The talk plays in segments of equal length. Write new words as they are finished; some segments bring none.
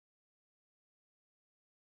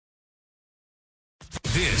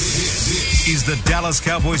This is the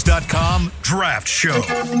DallasCowboys.com Draft Show.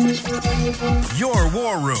 Your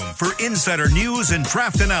war room for insider news and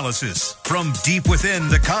draft analysis from deep within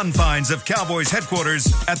the confines of Cowboys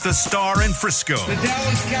headquarters at the Star in Frisco. The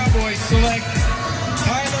Dallas Cowboys select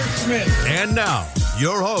Tyler Smith. And now,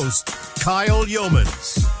 your host, Kyle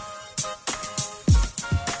Yeomans.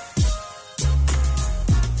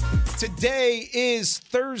 Today is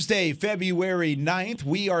Thursday, February 9th.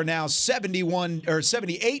 We are now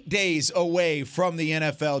 78 days away from the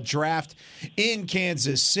NFL Draft in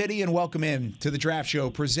Kansas City. And welcome in to the Draft Show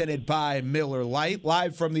presented by Miller Lite,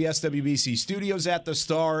 live from the SWBC studios at the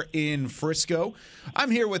Star in Frisco. I'm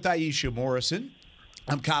here with Aisha Morrison.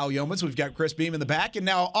 I'm Kyle Yeomans. We've got Chris Beam in the back. And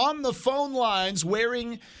now on the phone lines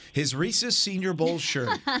wearing his Reese's Senior Bowl shirt.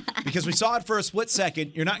 Because we saw it for a split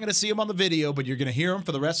second. You're not going to see him on the video, but you're going to hear him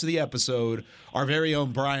for the rest of the episode. Our very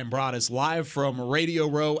own Brian Broaddus live from Radio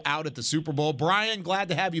Row out at the Super Bowl. Brian, glad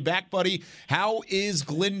to have you back, buddy. How is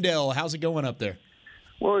Glendale? How's it going up there?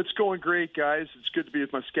 Well, it's going great, guys. It's good to be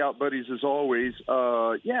with my scout buddies as always.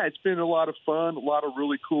 It's been a lot of fun, a lot of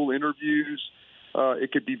really cool interviews.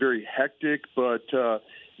 It could be very hectic, but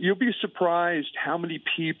you'll be surprised how many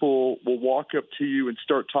people will walk up to you and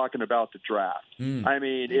start talking about the draft. I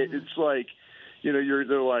mean, it's like,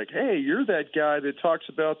 they're like, hey, you're that guy that talks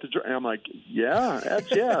about the draft. And I'm like, yeah.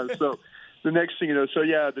 So the next thing you know,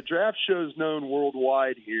 the draft show is known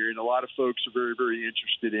worldwide here, and a lot of folks are very, very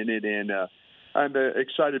interested in it. And I'm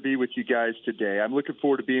excited to be with you guys today. I'm looking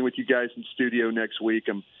forward to being with you guys in studio next week.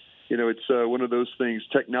 It's one of those things,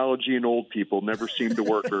 technology and old people never seem to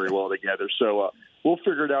work very well together. So we'll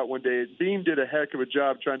figure it out one day. Beam did a heck of a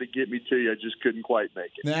job trying to get me to you. I just couldn't quite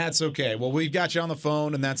make it. That's okay. Well, we've got you on the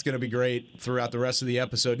phone, and that's going to be great throughout the rest of the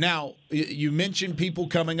episode. Now, you mentioned people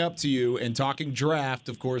coming up to you and talking draft.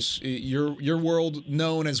 Of course, your world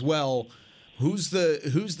known as well. Who's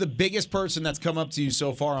the biggest person that's come up to you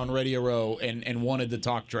so far on Radio Row and wanted to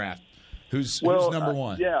talk draft? Who's number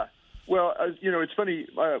one? Well, it's funny.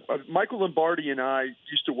 Michael Lombardi and I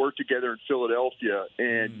used to work together in Philadelphia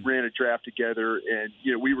and ran a draft together. And,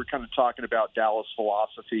 we were kind of talking about Dallas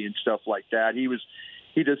philosophy and stuff like that.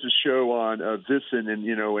 He does a show on VSiN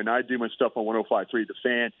and I do my stuff on 105.3 The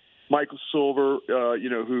Fan. Michael Silver,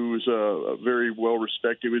 who's a very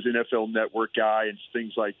well-respected, was an NFL Network guy and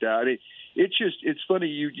things like that. I mean, it's funny.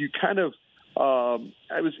 You kind of,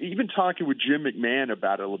 I was even talking with Jim McMahon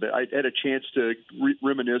about it a little bit. I had a chance to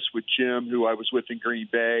reminisce with Jim, who I was with in Green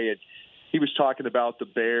Bay, and he was talking about the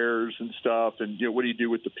Bears and stuff and, what do you do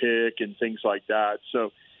with the pick and things like that.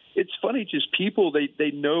 So it's funny, just people,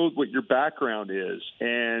 they know what your background is,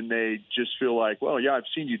 and they just feel like, well, yeah, I've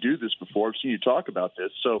seen you do this before. I've seen you talk about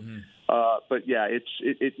this. So, but yeah,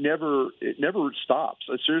 it never stops.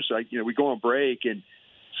 Seriously, we go on break and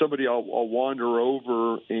somebody I'll wander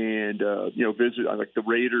over and visit. Like the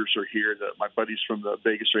Raiders are here. My buddies from the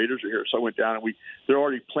Vegas Raiders are here. So I went down and they're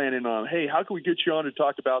already planning on, hey, how can we get you on to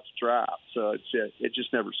talk about the draft? So it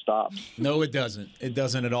just never stops. No, it doesn't. It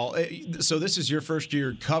doesn't at all. So this is your first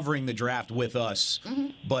year covering the draft with us,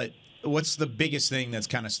 but what's the biggest thing that's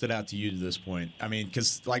kind of stood out to you to this point? I mean,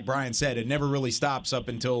 because like Brian said, it never really stops up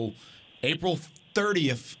until April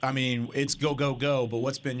 30th. I mean, it's go, go, go. But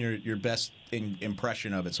what's been your best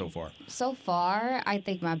impression of it so far? So far, I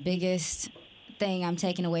think my biggest thing I'm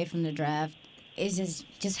taking away from the draft is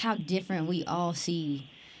just how different we all see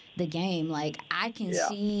the game. Like, I can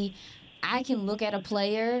look at a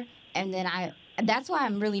player, and then that's why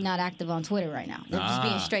I'm really not active on Twitter right now. I'm just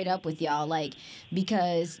being straight up with y'all,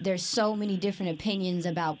 because there's so many different opinions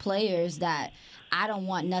about players that I don't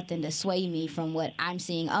want nothing to sway me from what I'm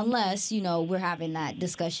seeing, unless, we're having that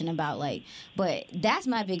discussion about, but that's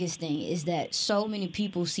my biggest thing, is that so many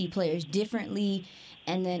people see players differently,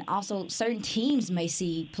 and then also certain teams may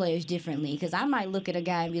see players differently, because I might look at a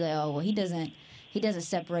guy and be like, oh, well, he doesn't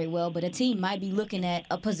separate well, but a team might be looking at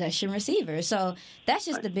a possession receiver. So that's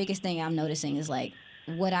just the biggest thing I'm noticing is,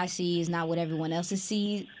 what I see is not what everyone else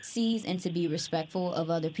sees, and to be respectful of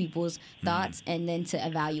other people's thoughts, and then to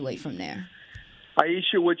evaluate from there.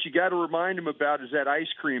 Aisha, what you got to remind him about is that ice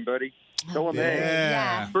cream, buddy. Tell him,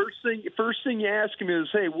 hey, first thing you ask him is,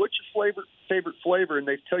 hey, what's your favorite flavor? And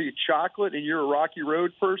they tell you chocolate, and you're a Rocky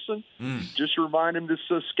Road person. Just remind him this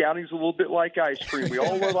scouting's a little bit like ice cream. We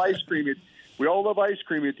all love ice cream. We all love ice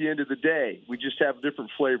cream at the end of the day. We just have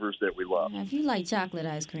different flavors that we love. If you like chocolate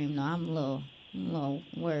ice cream, though, I'm a little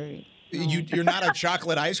worried. You're not a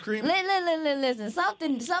chocolate ice cream? Listen,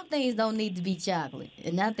 some things don't need to be chocolate,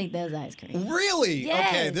 and I think that's ice cream. Really? Yes.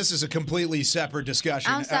 Okay, this is a completely separate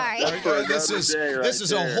discussion. I'm sorry. This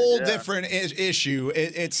is a whole different issue.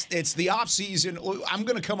 It's the off season. I'm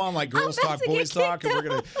going to come on like girls talk, boys talk, and we're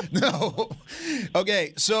going to no.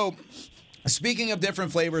 Okay, so speaking of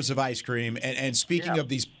different flavors of ice cream, and speaking of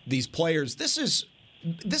these players,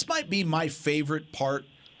 this might be my favorite part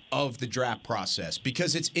of the draft process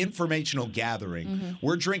because it's informational gathering. Mm-hmm.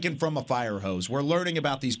 We're drinking from a fire hose. We're learning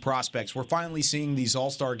about these prospects. We're finally seeing these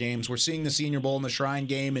all-star games. We're seeing the Senior Bowl and the Shrine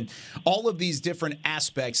Game and all of these different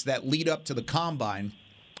aspects that lead up to the Combine.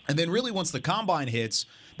 And then really once the Combine hits,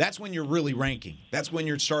 that's when you're really ranking. That's when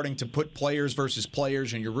you're starting to put players versus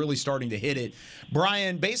players and you're really starting to hit it.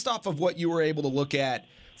 Brian, based off of what you were able to look at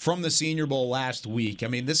from the Senior Bowl last week, I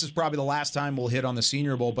mean, this is probably the last time we'll hit on the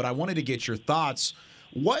Senior Bowl, but I wanted to get your thoughts.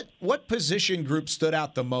 What position group stood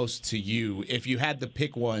out the most to you if you had to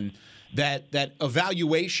pick one that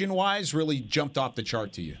evaluation-wise really jumped off the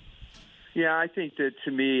chart to you? Yeah, I think that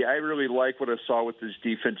to me, I really like what I saw with this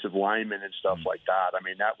defensive linemen and stuff like that. I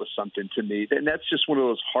mean, that was something to me. And that's just one of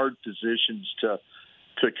those hard positions to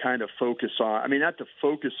kind of focus on. I mean, not to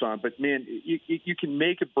focus on, but, man, you can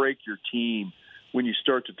make or break your team when you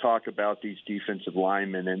start to talk about these defensive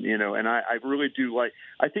linemen. And, and I really do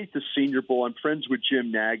I think the Senior Bowl, I'm friends with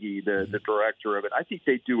Jim Nagy, the director of it. I think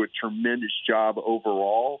they do a tremendous job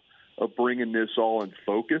overall of bringing this all in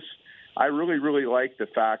focus. I really, really like the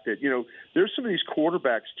fact that, there's some of these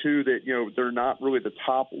quarterbacks, too, that, they're not really the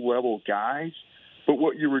top-level guys. But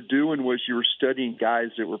what you were doing was you were studying guys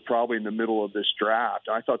that were probably in the middle of this draft.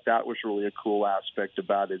 I thought that was really a cool aspect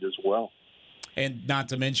about it as well. And not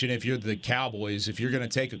to mention, if you're the Cowboys, if you're going to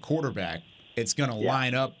take a quarterback, it's going to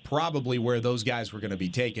line up probably where those guys were going to be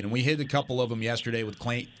taken. And we hit a couple of them yesterday with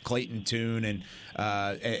Clayton Tune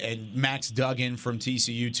and Max Duggan from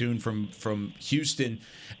TCU, Tune from Houston.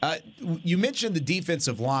 You mentioned the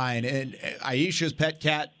defensive line, and Aisha's pet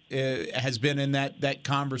cat has been in that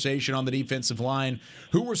conversation on the defensive line.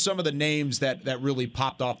 Who were some of the names that really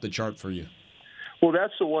popped off the chart for you? Well,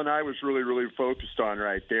 that's the one I was really, really focused on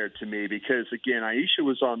right there to me because, again, Aisha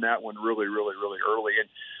was on that one really, really, really early. And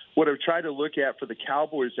what I've tried to look at for the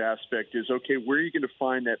Cowboys aspect is, okay, where are you going to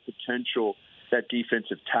find that potential, that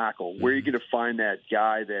defensive tackle? Where are you going to find that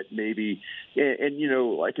guy that maybe – and,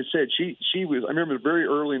 like I said, she was – I remember very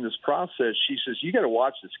early in this process, she says, you got to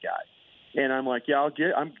watch this guy. And I'm like, yeah,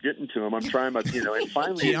 I'm getting to him. I'm trying, and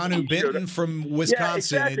finally, Keanu Benton from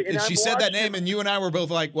Wisconsin. Yeah, exactly. And she said that name, and you and I were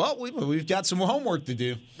both like, well, we've got some homework to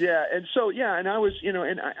do. Yeah, and so and I was,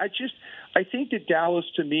 and I think that Dallas,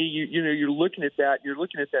 to me, you're looking at that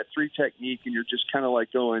three technique, and you're just kind of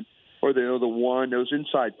like going, or those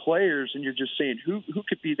inside players, and you're just saying who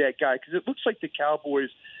could be that guy because it looks like the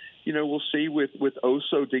Cowboys. We'll see with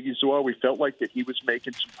Oso Odighizuwa. We felt like that he was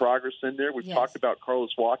making some progress in there. We've talked about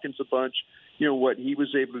Carlos Watkins a bunch. What he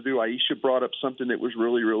was able to do. Aisha brought up something that was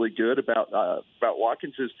really, really good about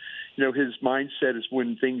Watkins is, his mindset is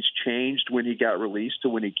when things changed when he got released to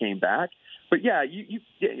when he came back. But yeah, you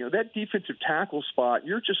that defensive tackle spot,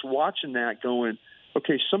 you're just watching that going,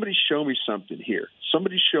 okay, somebody show me something here.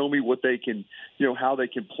 Somebody show me what they can, how they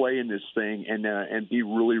can play in this thing and be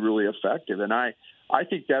really, really effective. And I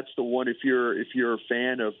think that's the one. If you're a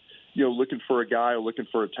fan of, looking for a guy or looking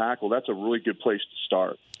for a tackle, that's a really good place to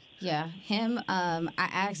start. Yeah, him. I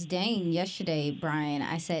asked Dane yesterday, Brian.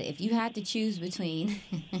 I said, if you had to choose between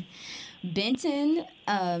Benton,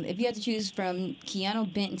 if you had to choose from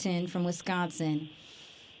Keanu Benton from Wisconsin,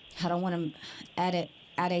 I don't want him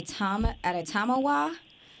Adetamawa,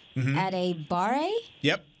 Adebare.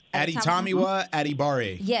 Yep. Adetamiwa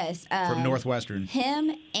Adebare. Yes. From Northwestern.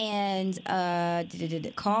 Him and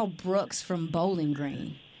Carl Brooks from Bowling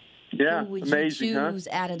Green. Yeah, who would amazing, you choose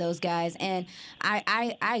out of those guys? And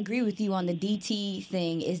I agree with you on the DT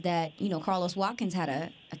thing is that, Carlos Watkins had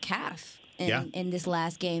a calf in this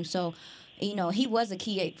last game. So, he was a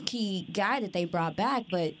key guy that they brought back.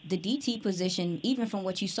 But the DT position, even from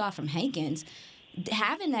what you saw from Hankins,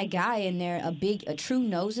 having that guy in there, a true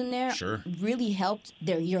nose in there, really helped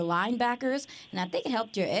your linebackers, and I think it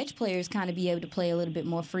helped your edge players kind of be able to play a little bit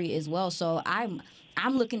more free as well. So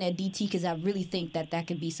I'm looking at DT because I really think that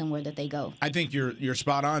could be somewhere that they go. I think you're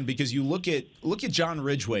spot on because you look at John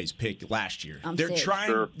Ridgeway's pick last year.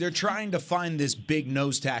 They're trying to find this big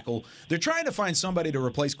nose tackle. They're trying to find somebody to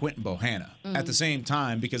replace Quentin Bohanna at the same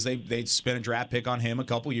time because they spent a draft pick on him a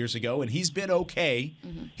couple years ago and he's been okay.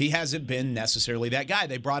 He hasn't been necessarily that guy.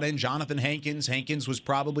 They brought in Jonathan Hankins. Hankins was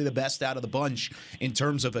probably the best out of the bunch in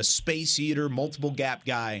terms of a space eater, multiple gap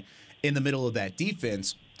guy in the middle of that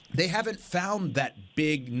defense. They haven't found that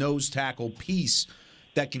big nose tackle piece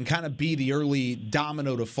that can kind of be the early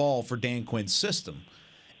domino to fall for Dan Quinn's system.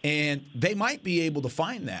 And they might be able to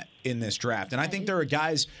find that in this draft. And I think there are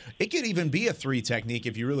guys, it could even be a 3 technique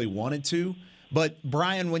if you really wanted to. But,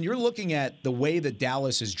 Brian, when you're looking at the way that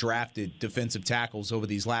Dallas has drafted defensive tackles over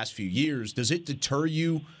these last few years, does it deter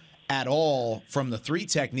you at all from the 3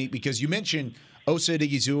 technique? Because you mentioned Osa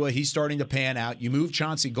Odighizuwa, he's starting to pan out. You move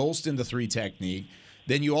Chauncey Golston to 3 technique.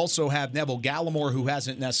 Then you also have Neville Gallimore, who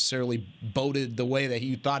hasn't necessarily boated the way that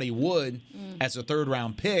he thought he would as a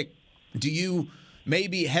third-round pick. Do you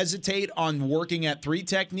maybe hesitate on working at 3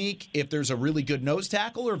 technique if there's a really good nose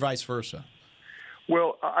tackle, or vice versa?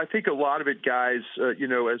 Well, I think a lot of it, guys,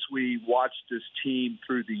 as we watched this team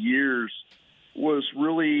through the years, was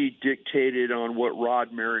really dictated on what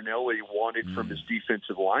Rod Marinelli wanted from his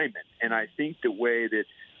defensive linemen. And I think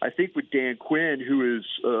with Dan Quinn, who is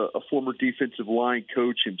a former defensive line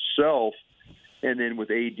coach himself, and then with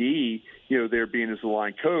AD, there being as the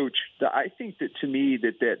line coach, I think that to me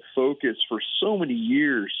that focus for so many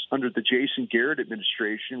years under the Jason Garrett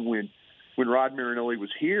administration, when Rod Marinelli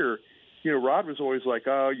was here, Rod was always like,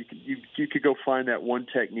 oh, you could go find that one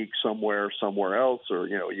technique somewhere else, or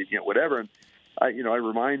whatever. And I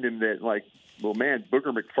remind him that, like, well, man,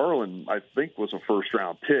 Booger McFarland, I think, was a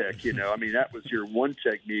first-round pick. That was your one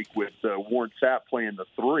technique with Warren Sapp playing the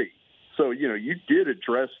 3. So, you did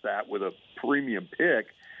address that with a premium pick.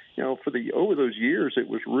 Over those years, it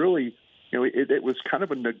was really, it was kind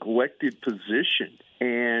of a neglected position.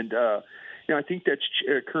 And, I think that's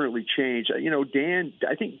currently changed.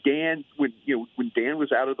 I think Dan, when Dan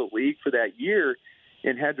was out of the league for that year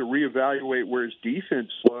and had to reevaluate where his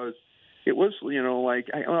defense was, it was,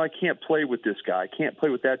 I can't play with this guy. I can't play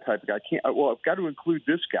with that type of guy. I've got to include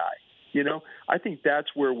this guy. I think that's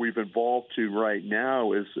where we've evolved to right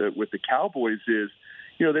now is with the Cowboys is,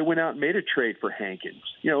 they went out and made a trade for Hankins.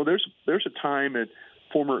 There's a time at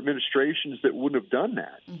former administrations that wouldn't have done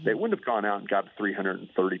that. Mm-hmm. They wouldn't have gone out and got a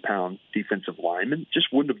 330-pound defensive lineman. Just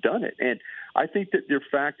wouldn't have done it. And I think that the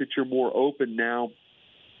fact that you're more open now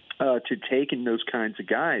to taking those kinds of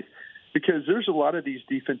guys, because there's a lot of these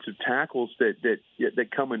defensive tackles that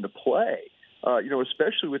come into play,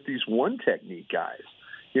 especially with these one technique guys.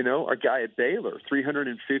 Our guy at Baylor,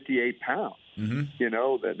 358 pounds. Mm-hmm.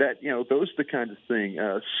 Those are the kind of thing.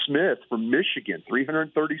 Smith from Michigan,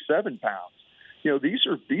 337 pounds. These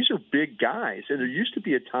are big guys, and there used to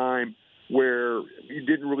be a time where you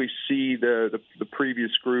didn't really see the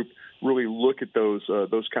previous group really look at those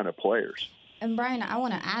kind of players. And Brian, I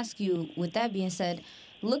want to ask you, with that being said,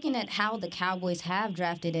 looking at how the Cowboys have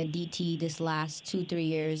drafted at DT this last 2-3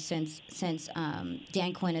 years since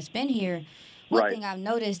Dan Quinn has been here, one thing I've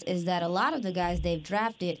noticed is that a lot of the guys they've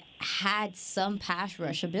drafted had some pass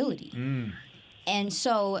rush ability. And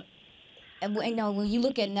so, when you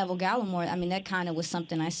look at Neville Gallimore, that kind of was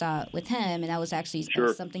something I saw with him, and that was actually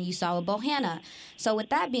something you saw with Bohanna. So with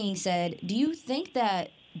that being said, do you think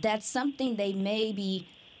that that's something they maybe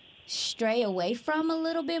stray away from a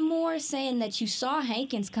little bit more, saying that you saw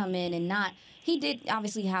Hankins come in and not – he did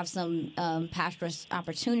obviously have some pass rush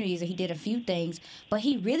opportunities, and he did a few things, but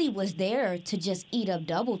he really was there to just eat up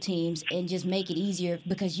double teams and just make it easier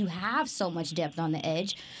because you have so much depth on the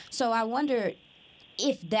edge. So I wonder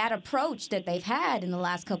if that approach that they've had in the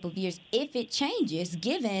last couple of years, if it changes,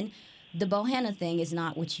 given the Bohanna thing is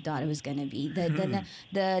not what you thought it was going to be. The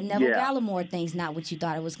Neville Gallimore thing is not what you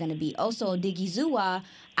thought it was going to be. Also, Odighizuwa,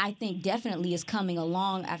 I think, definitely is coming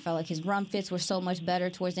along. I felt like his run fits were so much better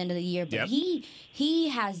towards the end of the year. But he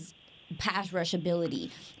has pass rush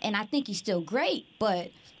ability, and I think he's still great.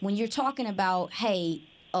 But when you're talking about, hey,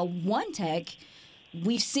 a one-tech,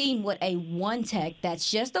 we've seen what a one-tech,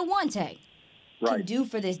 that's just a one-tech, can do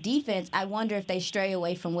for this defense. I wonder if they stray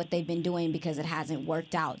away from what they've been doing because it hasn't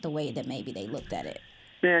worked out the way that maybe they looked at it.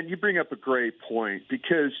 Man, you bring up a great point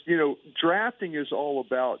because, drafting is all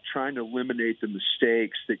about trying to eliminate the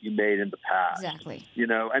mistakes that you made in the past. Exactly.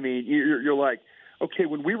 You're like, okay,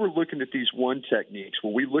 when we were looking at these one techniques,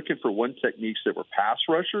 were we looking for one techniques that were pass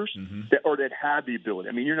rushers that had the ability?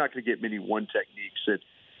 You're not going to get many one techniques that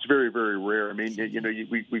it's very, very rare.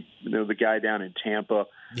 We know the guy down in Tampa.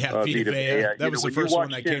 Yeah, Vita Vea. That was the first one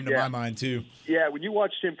that came to my mind, too. Yeah, when you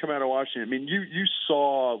watched him come out of Washington, you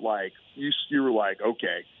saw, you were like,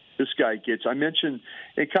 okay, this guy gets – I mentioned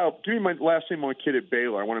 – and Kyle, give me my last name on a kid at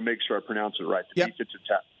Baylor. I want to make sure I pronounce it right. The defensive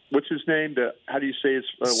tackle. What's his name? How do you say his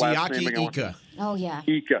last name? Siaki Ika. Oh, yeah.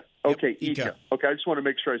 Ika. Okay, Ika. Ika. Okay, I just want to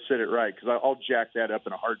make sure I said it right because I'll jack that up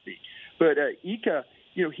in a heartbeat. But Ika –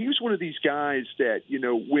 he was one of these guys that,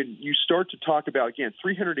 when you start to talk about, again,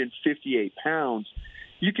 358 pounds,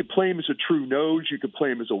 you could play him as a true nose. You could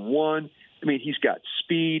play him as a one. I mean, he's got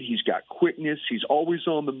speed, he's got quickness, he's always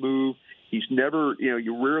on the move. He's never,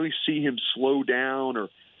 you rarely see him slow down or,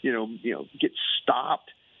 get stopped.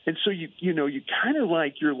 And so you kind of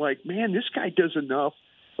you're like, man, this guy does enough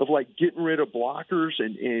of like getting rid of blockers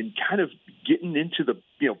and kind of getting into the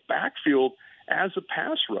backfield as a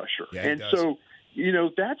pass rusher. Yeah, and so,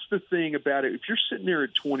 that's the thing about it. If you're sitting there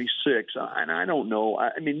at 26, and I don't know,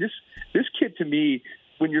 I mean, this kid to me,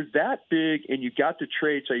 when you're that big and you got the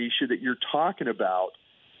traits, Aisha, that you're talking about,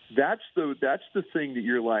 that's the thing that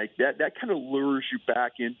you're like, that kind of lures you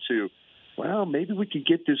back into, well, maybe we could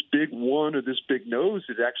get this big one or this big nose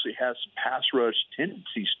that actually has some pass rush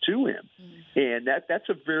tendencies to him. And that's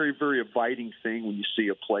a very, very inviting thing when you see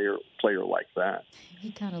a player like that.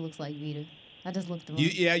 He kind of looks like Vita. I just looked at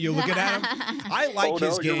him. You're looking at him. I like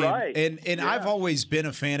his game, you're right. and I've always been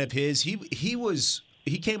a fan of his.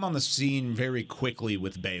 He came on the scene very quickly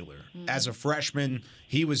with Baylor. As a freshman,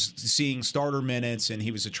 he was seeing starter minutes, and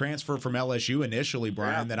he was a transfer from LSU initially,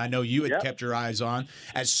 Brian, that I know you had kept your eyes on.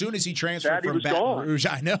 As soon as he transferred from Baton Rouge,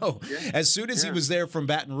 I know. Yeah. As soon as he was there from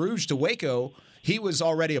Baton Rouge to Waco, he was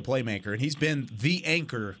already a playmaker, and he's been the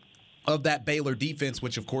anchor of that Baylor defense,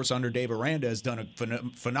 which, of course, under Dave Aranda has done a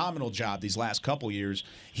phenomenal job these last couple years.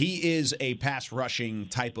 He is a pass-rushing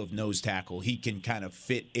type of nose tackle. He can kind of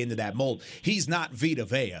fit into that mold. He's not Vita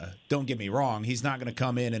Vea. Don't get me wrong. He's not going to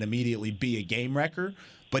come in and immediately be a game wrecker,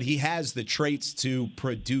 but he has the traits to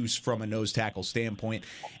produce from a nose tackle standpoint,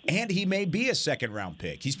 and he may be a second-round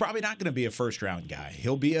pick. He's probably not going to be a first-round guy.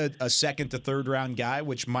 He'll be a second- to third-round guy,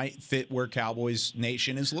 which might fit where Cowboys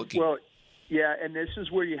Nation is looking. Well, yeah, and this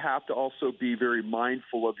is where you have to also be very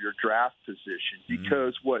mindful of your draft position,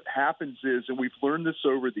 because what happens is, and we've learned this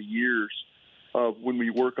over the years of when we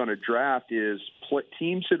work on a draft, is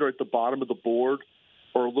teams that are at the bottom of the board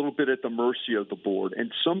are a little bit at the mercy of the board.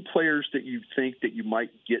 And some players that you think that you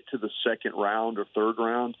might get to the second round or third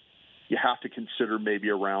round, you have to consider maybe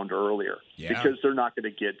a round earlier because they're not going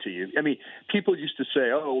to get to you. I mean, people used to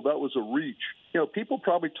say, oh, that was a reach. People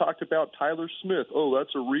probably talked about Tyler Smith. Oh,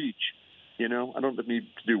 that's a reach. I don't need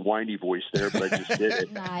to do whiny voice there, but I just did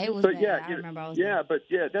it. Nah, it was but bad. I remember I was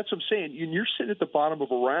that's what I'm saying. You're sitting at the bottom of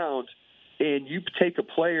a round, and you take a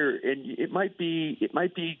player, and it might be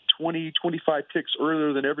 20, 25 picks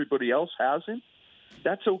earlier than everybody else has him.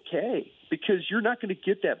 That's okay, because you're not going to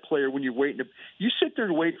get that player when you're waiting. You sit there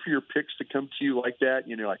and wait for your picks to come to you like that,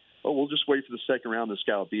 and you're like, oh, we'll just wait for the second round. This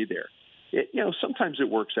guy will be there. Sometimes it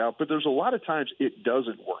works out, but there's a lot of times it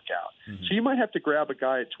doesn't work out. Mm-hmm. So you might have to grab a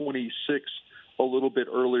guy at 26 a little bit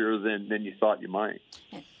earlier than you thought you might.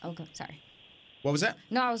 Okay, sorry. What was that?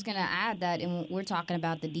 No, I was going to add that, and we're talking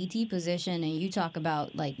about the DT position, and you talk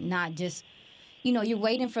about, not just, you're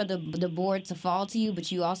waiting for the board to fall to you,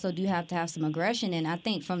 but you also do have to have some aggression. And I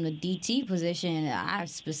think from the DT position, I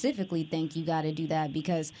specifically think you got to do that,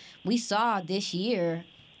 because we saw this year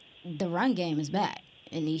the run game is back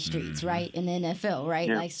in these streets, right? In the NFL, right?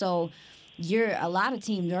 Yeah. A lot of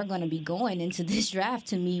teams are going to be going into this draft,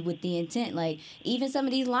 to me, with the intent. Even some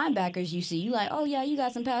of these linebackers you see, you oh, yeah, you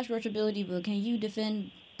got some pass rush ability, but can you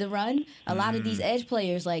defend the run? A lot of these edge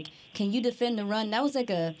players, can you defend the run? That was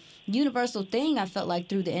a universal thing, I felt like,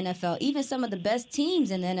 through the NFL. Even some of the best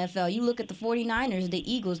teams in the NFL, you look at the 49ers,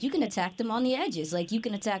 the Eagles, you can attack them on the edges. You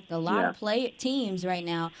can attack a lot of teams right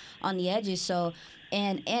now on the edges. So,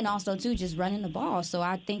 and also, too, just running the ball. So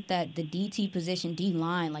I think that the DT position,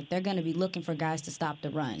 D-line, they're going to be looking for guys to stop the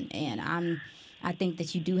run. And I think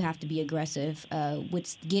that you do have to be aggressive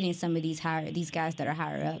with getting some of these guys that are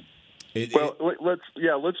higher up.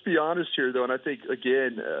 Let's be honest here, though, and I think,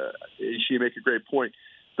 again, you make a great point.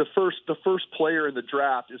 The first player in the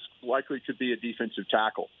draft is likely to be a defensive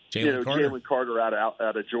tackle. Jalen Carter out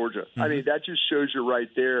of Georgia. Mm-hmm. I mean, that just shows you right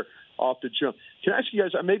there off the jump. Can I ask you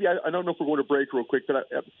guys, maybe I don't know if we're going to break real quick, but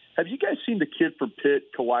have you guys seen the kid from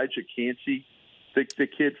Pitt, Kalijah Cansey, the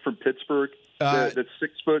kid from Pittsburgh, that's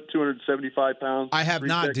 6 foot, 275 pounds? I have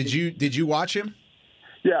not. Did you watch him?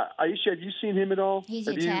 Yeah. Aisha, have you seen him at all? He's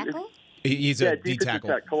a tackle? He's a D tackle.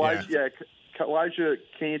 Kalijah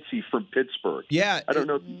Cansey from Pittsburgh. Yeah. I don't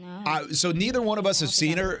know. No. So neither one of us have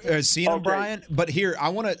seen him, Brian. But here,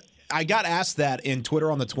 I got asked that in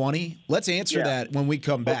Twitter on the 20. Let's answer that when we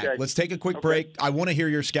come back. Okay. Let's take a quick break. I want to hear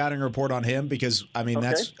your scouting report on him, because,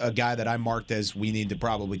 that's a guy that I marked as we need to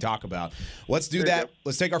probably talk about. Let's do that.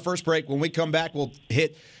 Let's take our first break. When we come back, we'll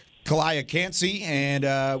hit Kalijah Cansey,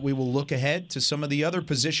 and we will look ahead to some of the other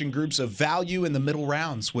position groups of value in the middle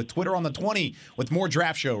rounds with Twitter on the 20, with more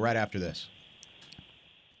Draft Show right after this.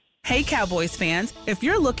 Hey Cowboys fans, if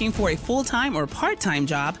you're looking for a full-time or part-time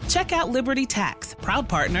job, check out Liberty Tax, proud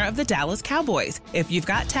partner of the Dallas Cowboys. If you've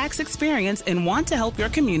got tax experience and want to help your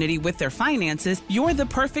community with their finances, you're the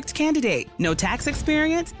perfect candidate. No tax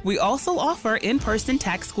experience? We also offer in-person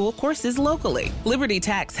tax school courses locally. Liberty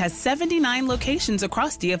Tax has 79 locations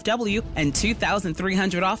across DFW and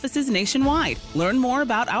 2,300 offices nationwide. Learn more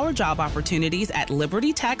about our job opportunities at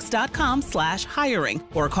libertytax.com/hiring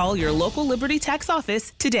or call your local Liberty Tax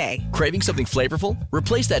office today. Craving something flavorful?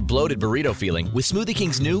 Replace that bloated burrito feeling with Smoothie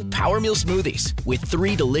King's new Power Meal Smoothies. With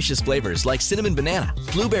 3 delicious flavors like cinnamon banana,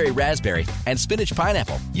 blueberry raspberry, and spinach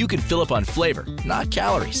pineapple, you can fill up on flavor, not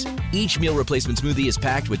calories. Each meal replacement smoothie is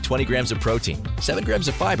packed with 20 grams of protein, 7 grams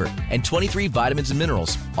of fiber, and 23 vitamins and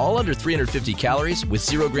minerals, all under 350 calories with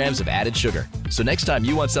 0 grams of added sugar. So next time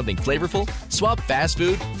you want something flavorful, swap fast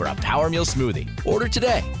food for a Power Meal Smoothie. Order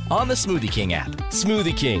today on the Smoothie King app.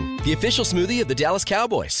 Smoothie King, the official smoothie of the Dallas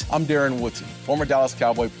Cowboys. I'm Darren Woodson, former Dallas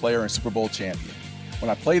Cowboy player and Super Bowl champion. When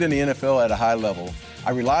I played in the NFL at a high level, I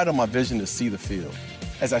relied on my vision to see the field.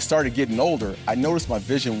 As I started getting older, I noticed my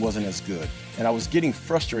vision wasn't as good, and I was getting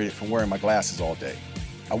frustrated from wearing my glasses all day.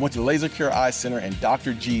 I went to Laser Care Eye Center, and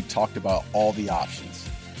Dr. G talked about all the options.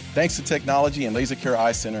 Thanks to technology and Laser Care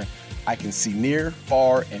Eye Center, I can see near,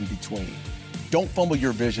 far, and between. Don't fumble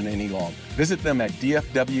your vision any longer. Visit them at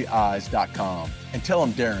dfweyes.com and tell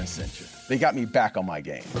them Darren sent you. They got me back on my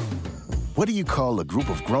game. What do you call a group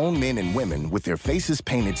of grown men and women with their faces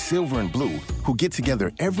painted silver and blue who get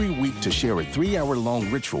together every week to share a 3-hour-long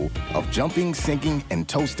ritual of jumping, singing, and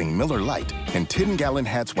toasting Miller Lite and 10-gallon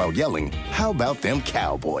hats while yelling, "How about them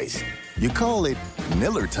Cowboys?" You call it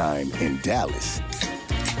Miller Time in Dallas.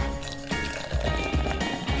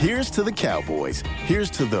 Here's to the Cowboys. Here's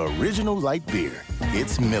to the original light beer.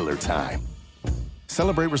 It's Miller Time.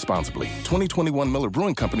 Celebrate responsibly. 2021 Miller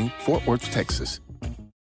Brewing Company, Fort Worth, Texas.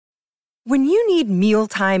 When you need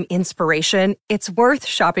mealtime inspiration, it's worth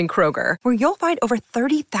shopping Kroger, where you'll find over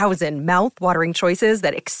 30,000 mouth-watering choices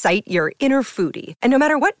that excite your inner foodie. And no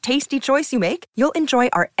matter what tasty choice you make, you'll enjoy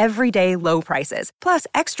our everyday low prices, plus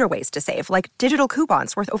extra ways to save, like digital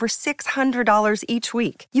coupons worth over $600 each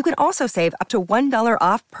week. You can also save up to $1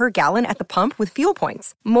 off per gallon at the pump with fuel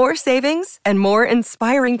points. More savings and more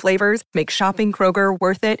inspiring flavors make shopping Kroger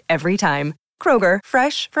worth it every time. Kroger,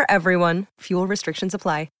 fresh for everyone. Fuel restrictions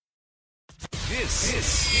apply.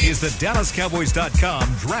 This is the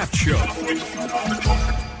DallasCowboys.com Draft Show.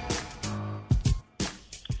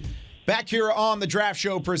 Back here on the Draft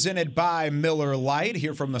Show presented by Miller Lite,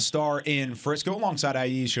 here from the Star in Frisco alongside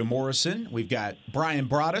Aisha Morrison. We've got Brian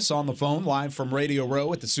Broaddus on the phone live from Radio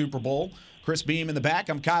Row at the Super Bowl. Chris Beam in the back.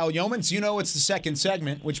 I'm Kyle Yeomans. You know it's the second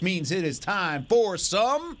segment, which means it is time for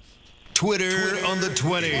some Twitter on the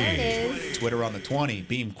 20. Twitter on the 20.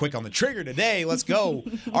 Beam quick on the trigger today. Let's go.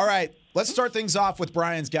 All right. Let's start things off with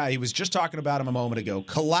Brian's guy. He was just talking about him a moment ago.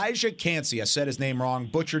 Kalijah Kancey. I said his name wrong.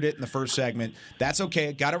 Butchered it in the first segment. That's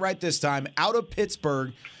okay. Got it right this time. Out of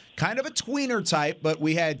Pittsburgh. Kind of a tweener type, but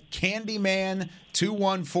we had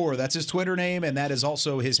Candyman214. That's his Twitter name, and that is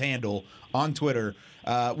also his handle on Twitter.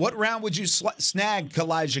 What round would you snag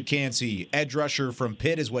Kalijah Kancey? Edge rusher from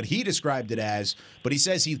Pitt is what he described it as, but he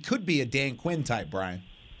says he could be a Dan Quinn type, Brian.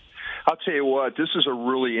 I'll tell you what, this is a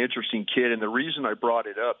really interesting kid, and the reason I brought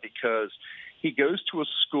it up because he goes to a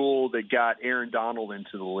school that got Aaron Donald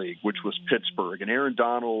into the league, which was Pittsburgh. And Aaron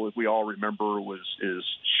Donald, if we all remember, is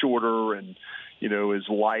shorter and, is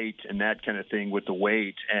light and that kind of thing with the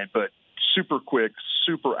weight, but super quick,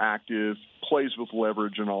 super active, plays with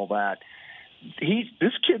leverage and all that.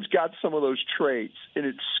 This kid's got some of those traits, and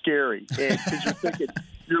it's scary. And because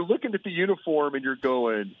you're looking at the uniform and you're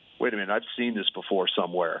going, wait a minute, I've seen this before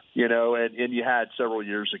somewhere, and you had several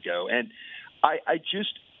years ago. And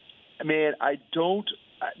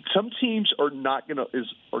some teams are not gonna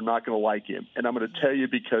like him, and I'm gonna tell you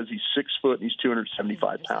because he's 6 foot and he's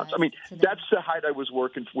 275 pounds. I mean, that's the height I was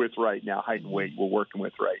working with right now, height and weight we're working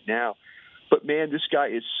with right now. But, man, this guy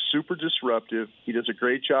is super disruptive. He does a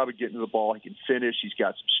great job of getting to the ball. He can finish. He's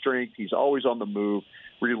got some strength. He's always on the move,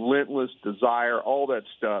 relentless, desire, all that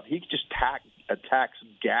stuff. He just attacks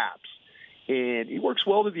gaps. And he works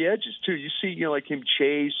well to the edges, too. You see, like him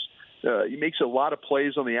chase. He makes a lot of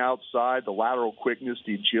plays on the outside, the lateral quickness,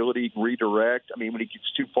 the agility, redirect. I mean, when he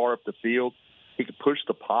gets too far up the field, he can push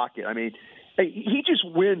the pocket. I mean, he just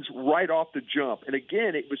wins right off the jump. And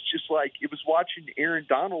again, it was just like it was watching Aaron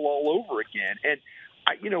Donald all over again. And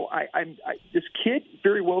this kid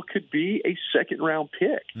very well could be a second-round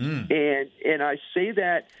pick. And I say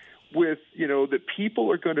that with that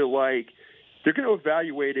people are going to they're going to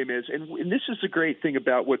evaluate him as, and this is the great thing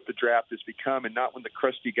about what the draft has become, and not when the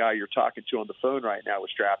crusty guy you're talking to on the phone right now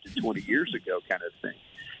was drafted 20 years ago kind of thing.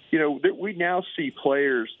 We now see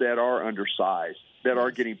players that are undersized, that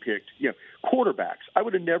are getting picked. Quarterbacks. I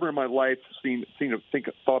would have never in my life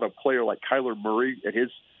thought a player like Kyler Murray at his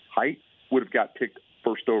height would have got picked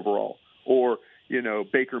first overall, or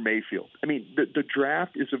Baker Mayfield. I mean, the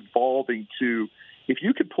draft is evolving to, if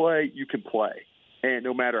you can play, you can play. And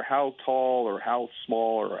no matter how tall or how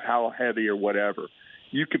small or how heavy or whatever,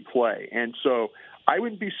 you can play. And so I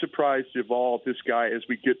wouldn't be surprised to evolve this guy as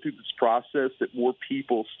we get through this process, that more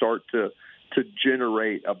people start to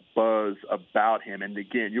generate a buzz about him. And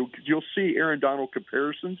again, you'll see Aaron Donald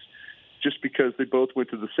comparisons just because they both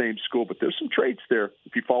went to the same school. But there's some traits there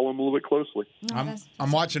if you follow him a little bit closely.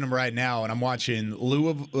 I'm watching him right now, and I'm watching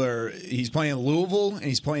Louisville. He's playing Louisville, and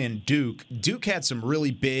he's playing Duke. Duke had some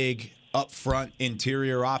really big up-front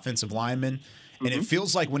interior offensive linemen, and it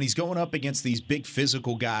feels like when he's going up against these big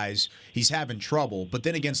physical guys, he's having trouble. But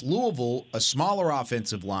then against Louisville, a smaller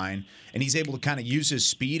offensive line, and he's able to kind of use his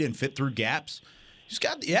speed and fit through gaps. He's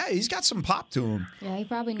got some pop to him. Yeah, he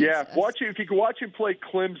probably needs if you can watch him play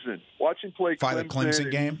Clemson. Watch him play Clemson. The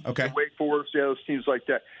Clemson game? Okay. Wake Forest, those teams like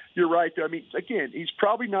that. You're right. I mean, again, he's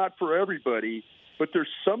probably not for everybody, but there's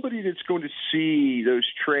somebody that's going to see those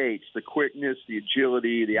traits, the quickness, the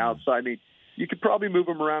agility, the outside. I mean, you could probably move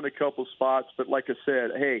him around a couple spots, but like I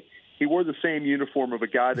said, hey, he wore the same uniform of a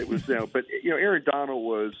guy that was, but Aaron Donald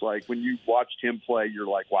was like, when you watched him play, you're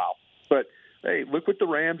like, wow. But hey, look what the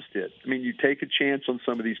Rams did. I mean, you take a chance on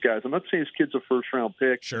some of these guys. I'm not saying this kid's a first-round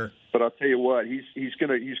pick, sure, but I'll tell you what, he's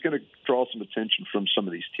gonna draw some attention from some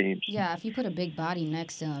of these teams. Yeah, if you put a big body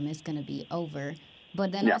next to him, it's gonna be over.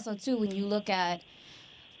 But then also too, when you look at,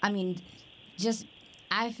 I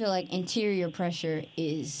feel like interior pressure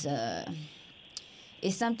is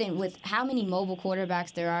something with how many mobile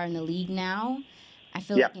quarterbacks there are in the league now. I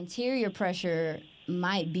feel like interior pressure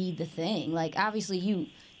might be the thing. Like, obviously,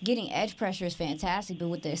 getting edge pressure is fantastic, but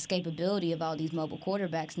with the escapability of all these mobile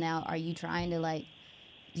quarterbacks now, are you trying to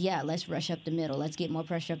let's rush up the middle, let's get more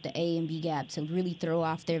pressure up the A and B gap to really throw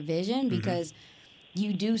off their vision? Because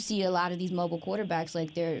you do see a lot of these mobile quarterbacks,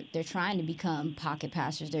 like they're trying to become pocket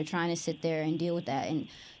passers. They're trying to sit there and deal with that. And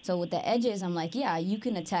so with the edges, I'm like, yeah, you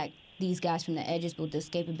can attack these guys from the edges with the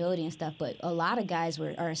escapability and stuff, but a lot of guys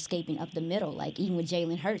are escaping up the middle. Like, even with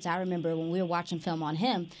Jalen Hurts, I remember when we were watching film on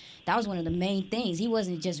him, that was one of the main things. He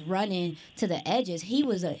wasn't just running to the edges. He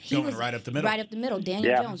was right up the middle. Right up the middle.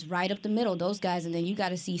 Daniel Jones, right up the middle. Those guys, and then you got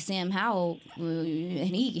to see Sam Howell,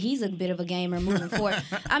 and he's a bit of a gamer moving forward.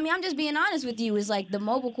 I mean, I'm just being honest with you. It's like the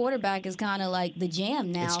mobile quarterback is kind of like the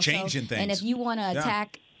jam now. It's changing things. And if you want to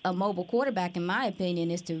attack a mobile quarterback, in my opinion,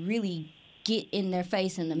 is to really get in their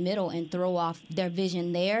face in the middle and throw off their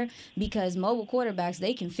vision there, because mobile quarterbacks,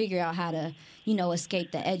 they can figure out how to,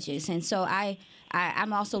 escape the edges. And so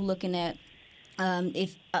I'm also looking at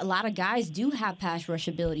if a lot of guys do have pass rush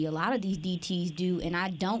ability, a lot of these DTs do, and I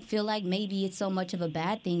don't feel like maybe it's so much of a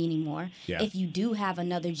bad thing anymore if you do have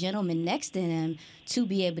another gentleman next to him to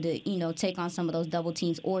be able to, take on some of those double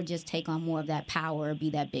teams or just take on more of that power or be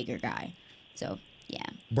that bigger guy. So, yeah.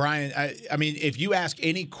 Brian, I mean, if you ask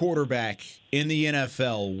any quarterback in the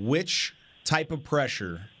NFL which type of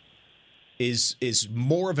pressure is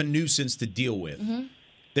more of a nuisance to deal with,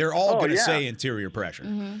 they're all going to say interior pressure.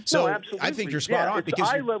 So I think you're spot on. Because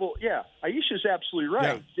eye level, Aisha's absolutely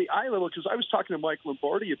right. Yeah. The eye level, because I was talking to Mike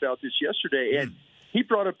Lombardi about this yesterday, and he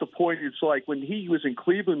brought up the point, it's like when he was in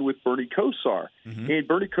Cleveland with Bernie Kosar, and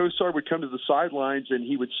Bernie Kosar would come to the sidelines and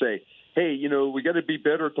he would say, hey, we got to be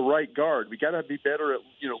better at the right guard. We got to be better at,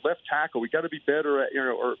 left tackle. We got to be better at,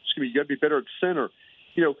 you got to be better at center.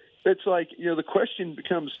 It's like, the question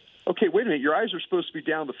becomes, okay, wait a minute, your eyes are supposed to be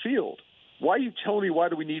down the field. Why are you telling me why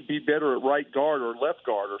do we need to be better at right guard or left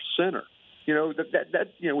guard or center?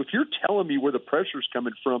 If you're telling me where the pressure's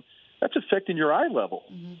coming from, that's affecting your eye level,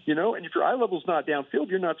 and if your eye level's not downfield,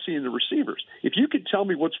 you're not seeing the receivers. If you could tell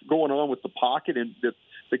me what's going on with the pocket and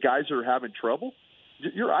the guys that are having trouble,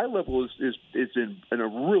 your eye level is in a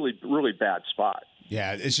really, really bad spot.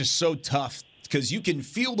 Yeah, it's just so tough because you can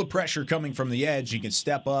feel the pressure coming from the edge. You can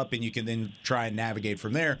step up, and you can then try and navigate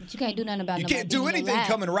from there. But you can't do nothing about it. You can't do anything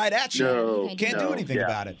coming right at you. No, you can't do anything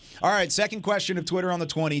about it. All right, second question of Twitter on the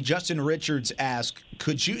 20. Justin Richards asked,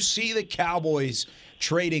 could you see the Cowboys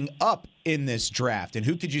trading up in this draft? And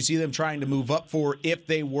who could you see them trying to move up for if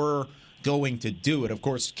they were going to do it? Of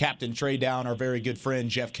course, Captain Trey Down, our very good friend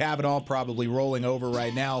Jeff Kavanaugh, probably rolling over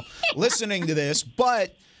right now listening to this.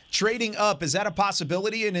 But trading up, is that a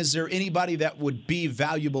possibility? And is there anybody that would be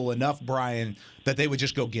valuable enough, Brian, that they would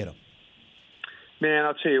just go get him? Man,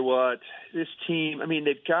 I'll tell you what, this team, I mean,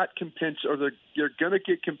 they've got they're going to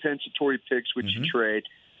get compensatory picks, which you trade.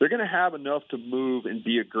 They're going to have enough to move and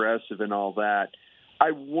be aggressive and all that.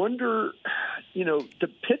 I wonder, the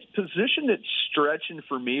position that's stretching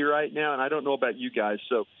for me right now, and I don't know about you guys,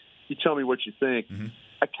 so you tell me what you think.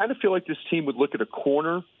 I kind of feel like this team would look at a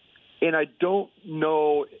corner, and I don't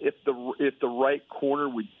know if the right corner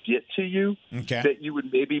would get to you, that you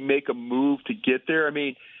would maybe make a move to get there. I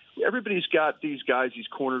mean, everybody's got these guys, these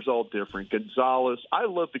corners all different. Gonzalez, I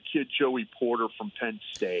love the kid Joey Porter from Penn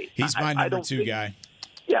State. He's my number 2 guy.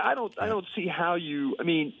 Yeah, I don't see how you. I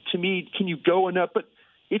mean, to me, can you go enough? But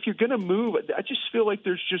if you're going to move, I just feel like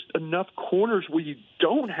there's just enough corners where you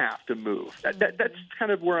don't have to move. That's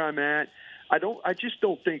kind of where I'm at. I just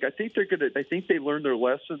don't think. I think they're gonna. I think they learned their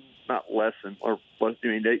lesson. Not lesson, or I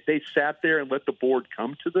mean, they sat there and let the board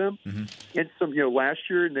come to them. And last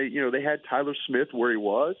year, and they had Tyler Smith where he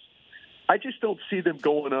was. I just don't see them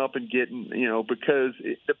going up and getting, because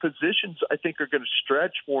the positions I think are going to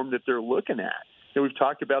stretch for them that they're looking at. We've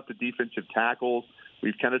talked about the defensive tackles.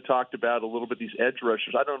 We've kind of talked about a little bit these edge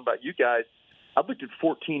rushers. I don't know about you guys. I've looked at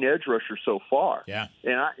 14 edge rushers so far. Yeah.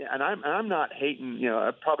 And I'm not hating,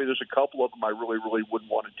 probably there's a couple of them I really, really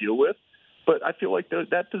wouldn't want to deal with. But I feel like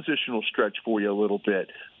that position will stretch for you a little bit.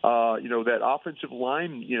 That offensive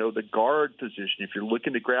line, the guard position, if you're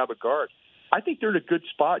looking to grab a guard, I think they're in a good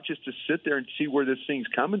spot just to sit there and see where this thing's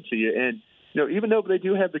coming to you. And, even though they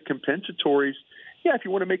do have the compensatories, if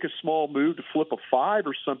you want to make a small move to flip a 5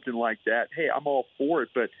 or something like that, hey, I'm all for it.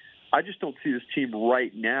 But I just don't see this team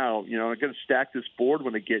right now. I'm going to stack this board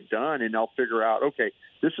when they get done, and I'll figure out, okay,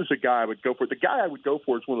 this is a guy I would go for. The guy I would go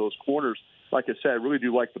for is one of those corners. Like I said, I really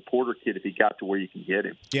do like the Porter kid if he got to where you can get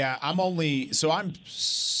him. Yeah, I'm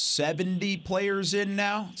 70 players in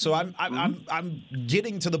now, so I'm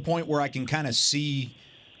getting to the point where I can kind of see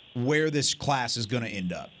where this class is going to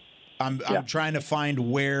end up. I'm trying to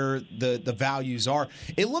find where the values are.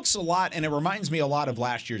 It looks a lot, and it reminds me a lot of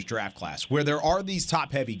last year's draft class, where there are these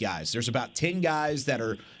top-heavy guys. There's about 10 guys that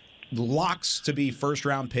are locks to be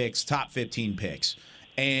first-round picks, top 15 picks.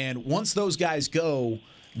 And once those guys go,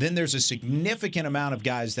 then there's a significant amount of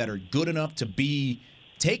guys that are good enough to be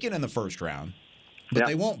taken in the first round, but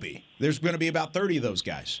they won't be. There's going to be about 30 of those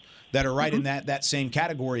guys that are right in that same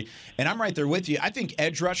category. And I'm right there with you. I think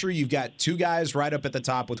edge rusher, you've got 2 guys right up at the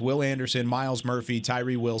top with Will Anderson, Miles Murphy,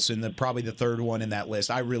 Tyree Wilson, probably the third one in that list.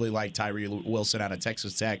 I really like Tyree Wilson out of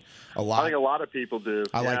Texas Tech a lot. I think a lot of people do.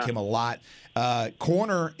 I like him a lot.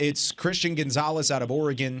 Corner, it's Christian Gonzalez out of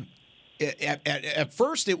Oregon. At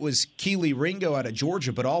first, it was Keely Ringo out of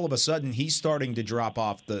Georgia, but all of a sudden, he's starting to drop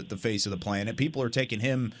off the face of the planet. People are taking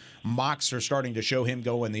him. Mocks are starting to show him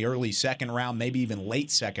go in the early second round, maybe even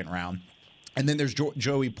late second round. And then there's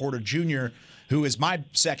Joey Porter Jr., who is my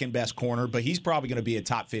second best corner, but he's probably going to be a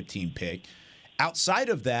top 15 pick. Outside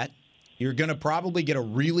of that, you're going to probably get a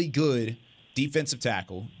really good defensive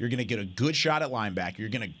tackle. You're going to get a good shot at linebacker. You're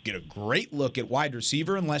going to get a great look at wide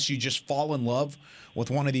receiver unless you just fall in love with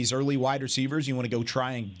one of these early wide receivers. You want to go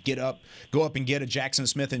try and go up and get a Jackson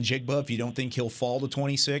Smith and Jigba if you don't think he'll fall to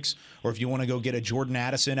 26, or if you want to go get a Jordan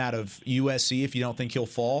Addison out of USC if you don't think he'll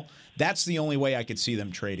fall. That's the only way I could see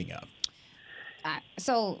them trading up.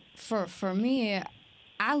 So for me,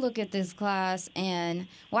 I look at this class and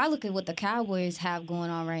I look at what the Cowboys have going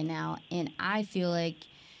on right now, and I feel like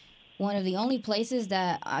one of the only places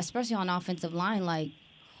that, especially on offensive line, like,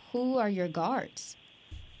 who are your guards?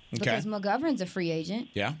 Because McGovern's a free agent.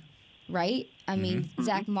 Yeah. Right? I mean,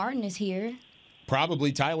 Zach Martin is here.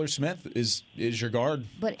 Probably Tyler Smith is your guard.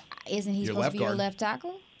 But isn't he supposed to be your left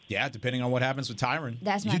tackle? Yeah, depending on what happens with Tyron.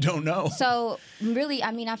 You don't know. So, really,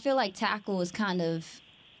 I mean, I feel like tackle is kind of,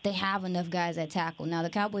 they have enough guys at tackle. Now, the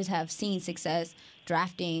Cowboys have seen success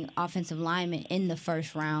drafting offensive linemen in the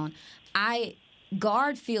first round.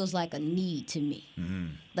 Guard feels like a need to me.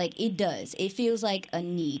 Like, it does. It feels like a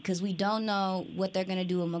need because we don't know what they're going to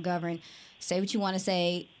do with McGovern. Say what you want to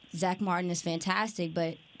say. Zach Martin is fantastic,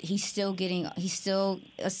 but he's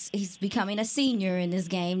becoming a senior in this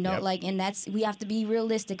game. And we have to be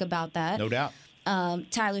realistic about that. No doubt.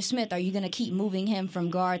 Tyler Smith, are you going to keep moving him from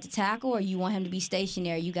guard to tackle, or you want him to be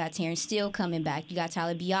stationary? You got Terrence Steele coming back. You got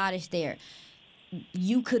Tyler Biotis there.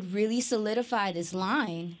 You could really solidify this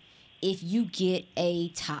line if you get a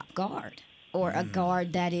top guard or a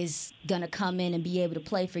guard that is going to come in and be able to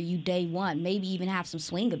play for you day one, maybe even have some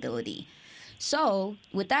swing ability. So,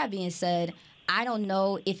 with that being said, I don't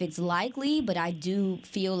know if it's likely, but I do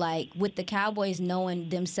feel like with the Cowboys knowing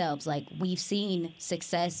themselves, like, we've seen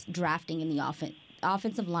success drafting in the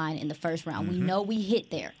offensive line in the first round. We know we hit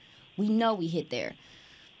there.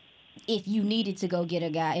 if you needed to go get a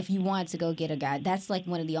guy, if you wanted to go get a guy, that's like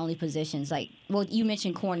one of the only positions. Like, well, you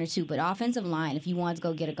mentioned corner too, but offensive line, if you wanted to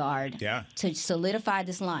go get a guard to solidify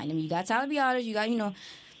this line. I mean, you got Tyler Biadasz, you got,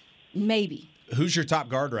 maybe. Who's your top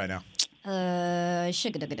guard right now?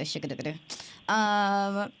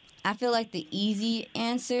 I feel like the easy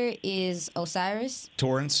answer is Osiris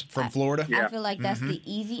Torrance from Florida. I feel like that's the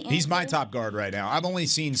easy answer. He's my top guard right now. I've only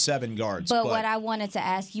seen 7 guards. But what I wanted to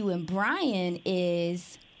ask you and Brian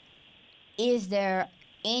is there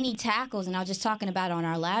any tackles, and I was just talking about on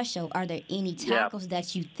our last show, are there any tackles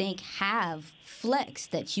that you think have flex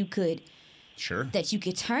that you could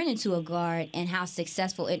turn into a guard, and how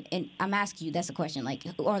successful, and I'm asking you, that's a question, like,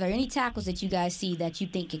 are there any tackles that you guys see that you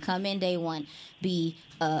think could come in day one, be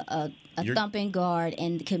a thumping guard,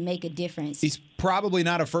 and could make a difference? He's probably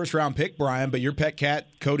not a first-round pick, Brian, but your pet cat,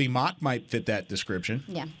 Cody Mock, might fit that description.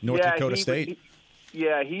 Yeah. North Dakota State.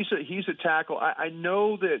 He's a tackle. I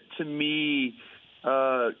know that, to me,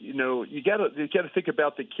 you got to think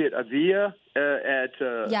about the kid Avia at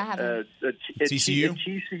TCU.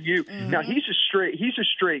 Mm-hmm. Now he's a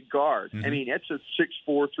straight guard. Mm-hmm. I mean, that's a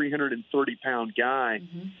 6'4", 330-pound guy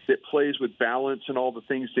that plays with balance and all the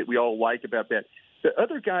things that we all like about that. The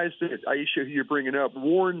other guys that, Aisha, who you're bringing up,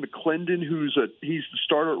 Warren McClendon, he's the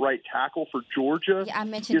starter at right tackle for Georgia. Yeah, I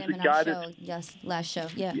mentioned him in our show. Yes, last show.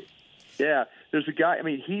 Yeah. Yeah, there's a guy, I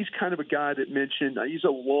mean, he's kind of a guy that mentioned, he's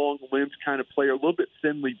a long-limbed kind of player, a little bit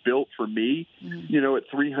thinly built for me, at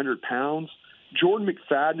 300 pounds. Jordan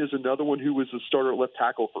McFadden is another one who was the starter at left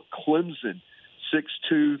tackle for Clemson,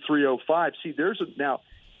 6'2", 305. See, now,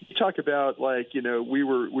 you talk about, we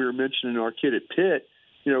were mentioning our kid at Pitt,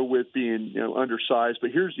 with being, undersized,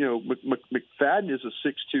 but here's, McFadden is a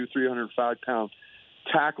 6'2", 305-pound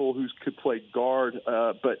tackle who could play guard,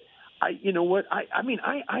 but I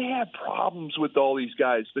have problems with all these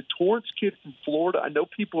guys. The Torrance kid from Florida, I know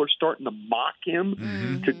people are starting to mock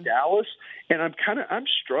him to Dallas, and I'm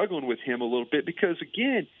struggling with him a little bit because,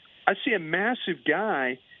 again, I see a massive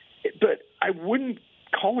guy, but I wouldn't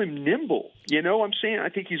call him nimble. You know what I'm saying? I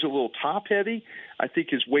think he's a little top-heavy. I think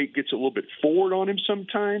his weight gets a little bit forward on him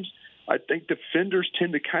sometimes. I think defenders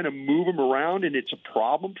tend to kind of move him around, and it's a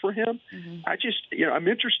problem for him. I'm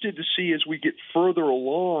interested to see as we get further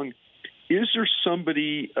along, is there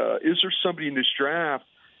somebody in this draft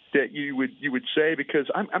that you would say, because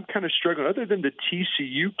I'm kind of struggling, other than the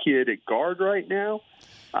TCU kid at guard right now,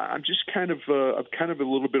 I'm just kind of a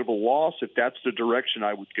little bit of a loss if that's the direction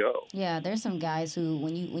I would go. Yeah, there's some guys who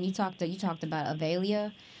when you talked about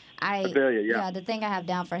Avalia. The thing I have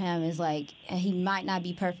down for him is, he might not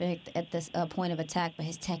be perfect at this point of attack, but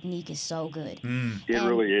his technique is so good. It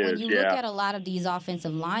really is. When you look at a lot of these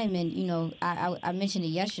offensive linemen, I mentioned it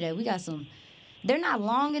yesterday. We got some. They're not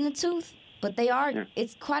long in the tooth, but they are. Yeah.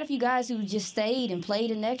 It's quite a few guys who just stayed and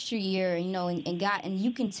played an extra year, and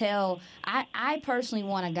you can tell. I personally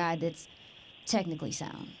want a guy that's technically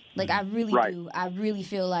sound. I really do. I really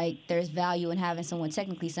feel like there's value in having someone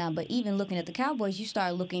technically sound. But even looking at the Cowboys, you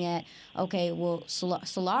start looking at,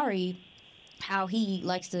 Solari, how he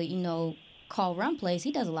likes to, call run plays.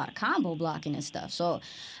 He does a lot of combo blocking and stuff. So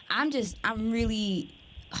I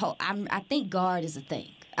think guard is a thing.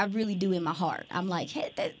 I really do in my heart. I'm like,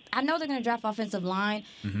 hey, I know they're going to draft offensive line,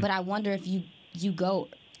 but I wonder if you go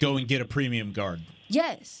and get a premium guard.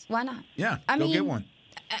 Yes. Why not? Yeah, get one.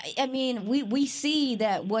 I mean, we see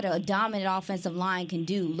that what a dominant offensive line can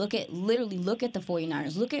do. Look at the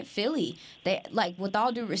 49ers. Look at Philly. They, with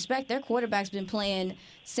all due respect, their quarterback's been playing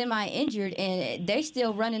semi-injured, and they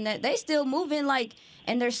still running that. They still moving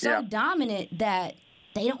and they're so dominant that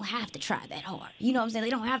they don't have to try that hard. You know what I'm saying? They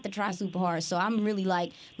don't have to try super hard. So I'm really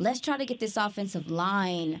let's try to get this offensive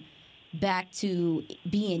line back to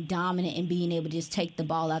being dominant and being able to just take the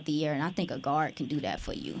ball out the air, and I think a guard can do that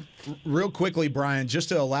for you. Real quickly, Brian, just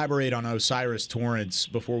to elaborate on Osiris Torrance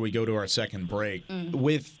before we go to our second break.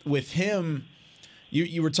 With him,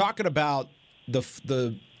 you were talking about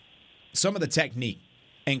some of the technique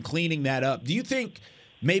and cleaning that up. Do you think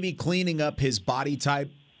maybe cleaning up his body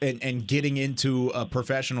type and getting into a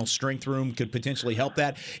professional strength room could potentially help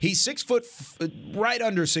that? He's right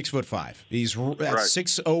under 6'5". He's at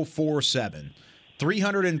 6'047",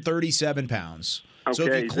 337 pounds. Okay, so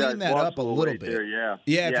if you clean that up a little bit, there,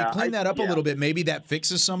 if you clean that up a little bit, maybe that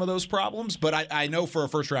fixes some of those problems. But I know for a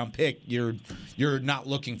first-round pick, you're not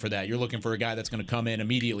looking for that. You're looking for a guy that's going to come in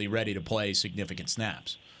immediately ready to play significant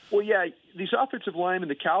snaps. Well, yeah, these offensive linemen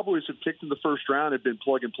the Cowboys have picked in the first round have been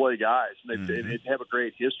plug-and-play guys, and they have a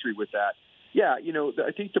great history with that. Yeah,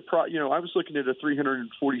 I think I was looking at a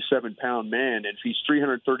 347-pound man, and if he's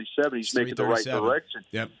 337, he's making the right direction.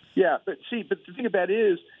 Yep. Yeah, but the thing about it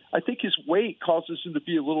is, I think his weight causes him to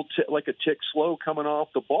be a little like a tick slow coming off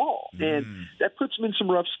the ball, and that puts him in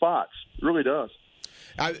some rough spots. It really does.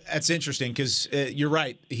 That's interesting because you're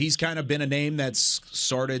right. He's kind of been a name that's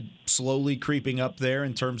started slowly creeping up there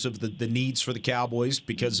in terms of the needs for the Cowboys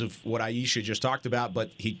because of what Aisha just talked about.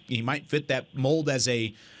 But he might fit that mold as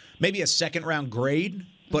maybe a second-round grade,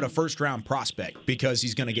 but a first-round prospect because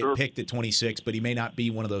he's going to get picked at 26, but he may not be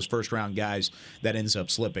one of those first-round guys that ends up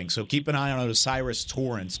slipping. So keep an eye on O'Cyrus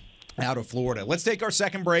Torrence out of Florida. Let's take our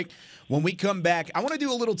second break. When we come back, I want to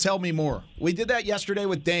do a little Tell Me More. We did that yesterday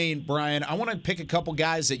with Dane, Brian. I want to pick a couple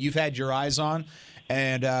guys that you've had your eyes on,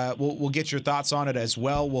 and we'll get your thoughts on it as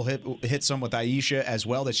well. We'll hit some with Aisha as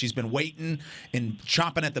well that she's been waiting and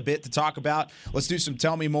chomping at the bit to talk about. Let's do some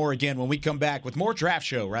Tell Me More again when we come back with more Draft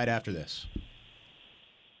Show right after this.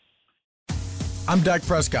 I'm Dak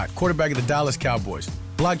Prescott, quarterback of the Dallas Cowboys.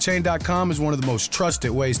 Blockchain.com is one of the most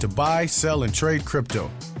trusted ways to buy, sell, and trade crypto.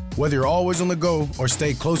 Whether you're always on the go or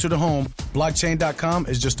stay closer to home, Blockchain.com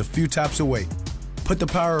is just a few taps away. Put the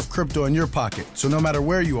power of crypto in your pocket, so no matter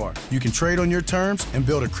where you are, you can trade on your terms and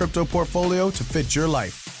build a crypto portfolio to fit your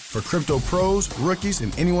life. For crypto pros, rookies,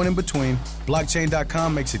 and anyone in between,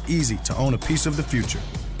 Blockchain.com makes it easy to own a piece of the future.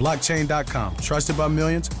 Blockchain.com, trusted by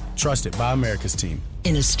millions, trusted by America's team.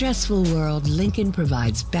 In a stressful world, Lincoln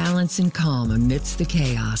provides balance and calm amidst the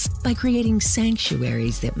chaos by creating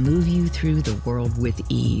sanctuaries that move you through the world with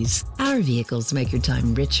ease. Our vehicles make your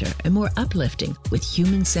time richer and more uplifting with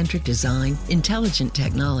human-centric design, intelligent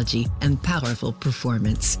technology, and powerful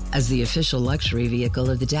performance. As the official luxury vehicle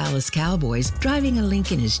of the Dallas Cowboys, driving a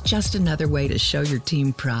Lincoln is just another way to show your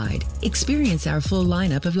team pride. Experience our full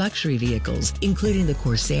lineup of luxury vehicles, including the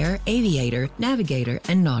Corsair, Aviator, Navigator,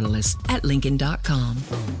 and Nautilus at Lincoln.com.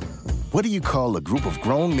 What do you call a group of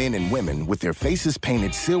grown men and women with their faces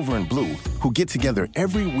painted silver and blue who get together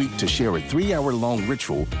every week to share a 3-hour-long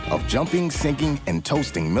ritual of jumping, sinking, and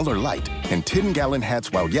toasting Miller Lite in 10-gallon hats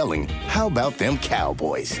while yelling, "How about them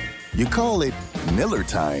Cowboys?" You call it Miller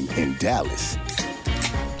Time in Dallas.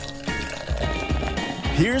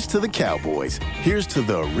 Here's to the Cowboys. Here's to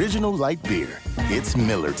the original light beer. It's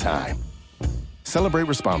Miller Time. Celebrate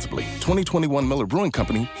responsibly. 2021 Miller Brewing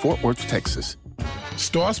Company, Fort Worth, Texas.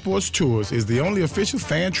 Star Sports Tours is the only official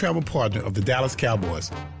fan travel partner of the Dallas Cowboys,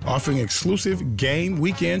 offering exclusive game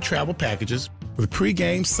weekend travel packages with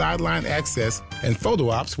pre-game sideline access and photo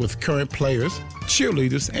ops with current players,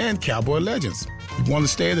 cheerleaders, and Cowboy legends. You want to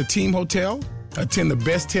stay at a team hotel, attend the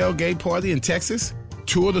best tailgate party in Texas,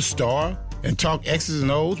 tour the Star, and talk X's and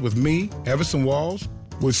O's with me, Everson Walls?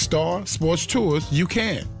 With Star Sports Tours, you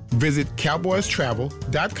can. Visit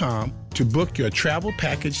cowboystravel.com to book your travel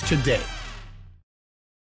package today.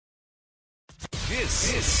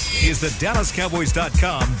 This is the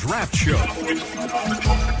DallasCowboys.com Draft Show.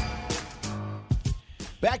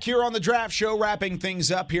 Back here on the Draft Show, wrapping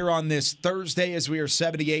things up here on this Thursday as we are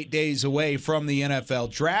 78 days away from the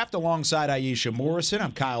NFL Draft. Alongside Aisha Morrison,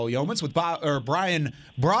 I'm Kyle Yeomans with Brian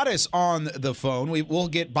Broaddus on the phone. We'll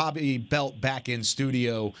get Bobby Belt back in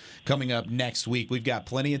studio coming up next week. We've got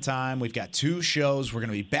plenty of time. We've got 2 shows. We're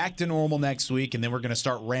going to be back to normal next week, and then we're going to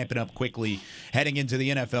start ramping up quickly heading into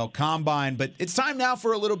the NFL Combine. But it's time now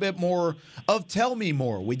for a little bit more of Tell Me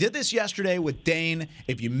More. We did this yesterday with Dane.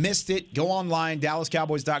 If you missed it, go online,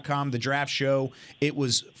 DallasCowboys.com, the Draft Show. It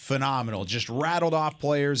was phenomenal. Just rattled off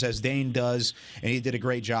players as Dane does, and he did a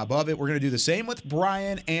great job of it. We're going to do the same with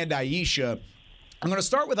Brian and Aisha. I'm going to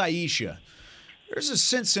start with Aisha. There's a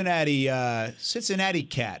Cincinnati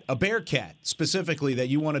cat, a Bearcat specifically, that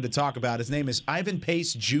you wanted to talk about. His name is Ivan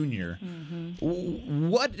Pace Jr. Mm-hmm.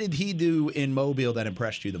 What did he do in Mobile that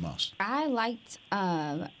impressed you the most? I liked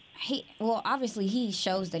obviously he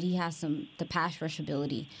shows that he has the pass rush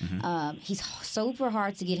ability. Mm-hmm. He's super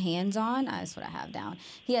hard to get hands on. That's what I have down.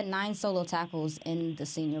 He had 9 solo tackles in the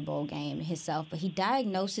Senior Bowl game himself, but he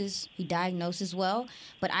diagnoses well.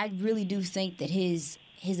 But I really do think that his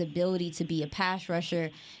ability to be a pass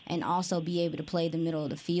rusher and also be able to play the middle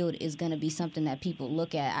of the field is going to be something that people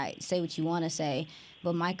look at. I say what you want to say,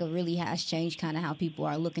 but Micah really has changed kind of how people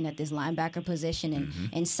are looking at this linebacker position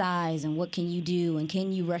and size and what can you do and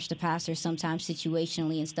can you rush the passer sometimes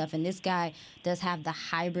situationally and stuff. And this guy does have the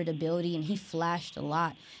hybrid ability, and he flashed a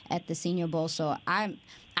lot at the Senior Bowl. So I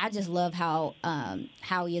just love how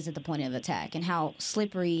he is at the point of attack and how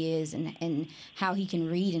slippery he is and how he can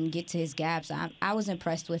read and get to his gaps. I was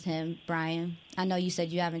impressed with him, Brian. I know you said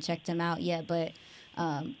you haven't checked him out yet, but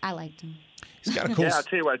I liked him. He's got a cool, I'll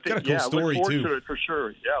tell you what, I think, story, I look forward too. to it for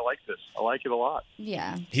sure. Yeah, I like this. I like it a lot.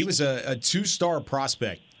 Yeah. He was a 2-star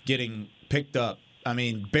prospect getting picked up I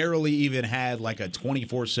mean, barely even had like a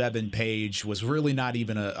 24/7 page, was really not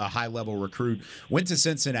even a high-level recruit. Went to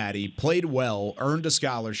Cincinnati, played well, earned a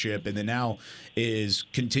scholarship, and then now is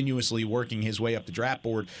continuously working his way up the draft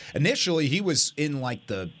board. Initially, he was in like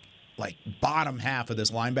the bottom half of this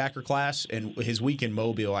linebacker class, and his week in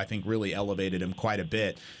Mobile, I think, really elevated him quite a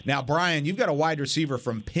bit. Now, Brian, you've got a wide receiver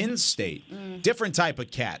from Penn State. Different type of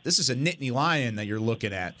cat. This is a Nittany Lion that you're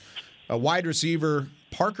looking at. A wide receiver,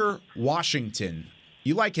 Parker Washington.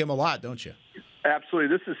 You like him a lot, don't you?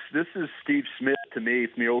 Absolutely. This is Steve Smith to me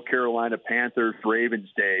from the old Carolina Panthers, Ravens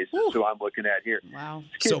days. That's who I'm looking at here. Wow.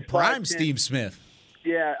 So prime Steve Smith.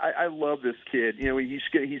 Yeah, I love this kid. You know, he's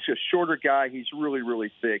a shorter guy. He's really,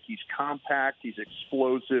 really thick. He's compact. He's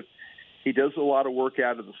explosive. He does a lot of work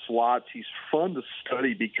out of the slots. He's fun to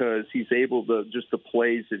study because he's able to just the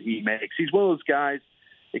plays that he makes. He's one of those guys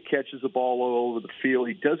that catches the ball all over the field.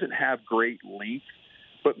 He doesn't have great length,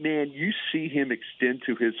 but, man, you see him extend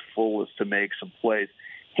to his fullest to make some plays.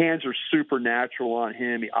 Hands are supernatural on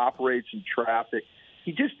him. He operates in traffic.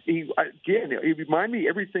 He reminded me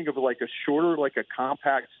everything of like a shorter, like a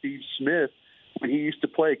compact Steve Smith when he used to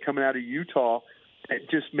play coming out of Utah. It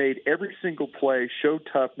just made every single play, showed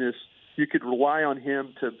toughness. You could rely on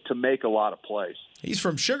him to make a lot of plays. He's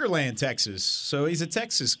from Sugar Land, Texas, so he's a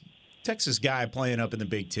Texas guy playing up in the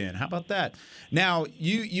Big Ten. How about that? Now,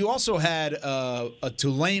 you also had a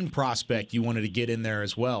Tulane prospect you wanted to get in there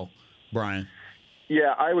as well, Brian.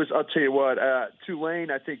 Yeah, I'll tell you what,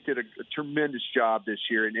 Tulane, I think, did a tremendous job this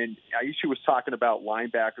year. And Aisha was talking about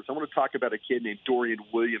linebackers. I want to talk about a kid named Dorian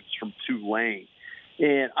Williams from Tulane.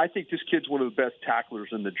 And I think this kid's one of the best tacklers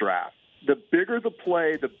in the draft. The bigger the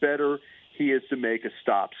play, the better he is to make a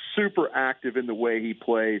stop. Super active in the way he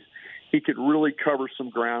plays. He could really cover some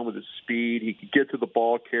ground with his speed. He could get to the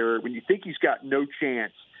ball carrier. When you think he's got no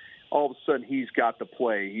chance, all of a sudden he's got the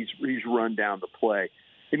play. He's run down the play.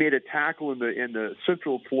 He made a tackle in the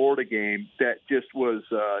Central Florida game that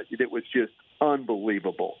was just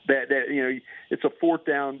unbelievable. That it's a fourth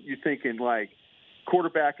down. You're thinking like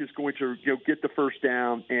quarterback is going to get the first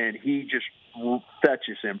down, and he just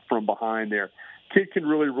fetches him from behind there. Kid can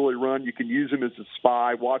really, really run. You can use him as a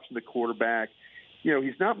spy, watching the quarterback.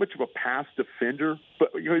 He's not much of a pass defender,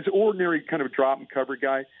 but he's an ordinary kind of drop and cover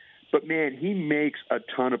guy. But, man, he makes a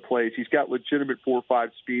ton of plays. He's got legitimate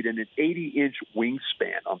 4.5 speed and an 80-inch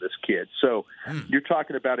wingspan on this kid. So you're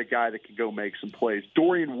talking about a guy that can go make some plays.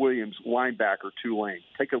 Dorian Williams, linebacker, Tulane.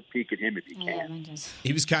 Take a peek at him if you can.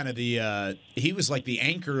 He was kind of he was like the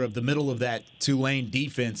anchor of the middle of that Tulane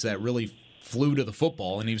defense that really flew to the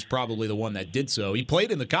football, and he was probably the one that did so. He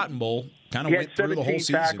played in the Cotton Bowl, kind of went through the whole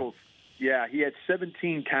season. Tackles. Yeah, he had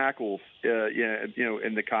 17 tackles,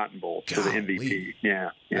 in the Cotton Bowl for the MVP.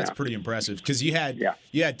 Yeah, that's pretty impressive because you had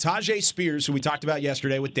Tajay Spears, who we talked about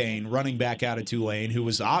yesterday with Dane, running back out of Tulane, who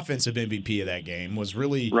was the offensive MVP of that game, was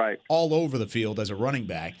really all over the field as a running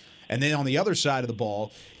back. And then on the other side of the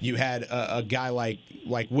ball, you had a guy like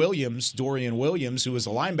Williams, Dorian Williams, who was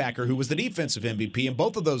a linebacker, who was the defensive MVP, and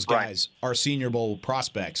both of those guys are Senior Bowl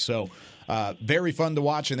prospects. So very fun to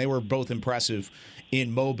watch, and they were both impressive in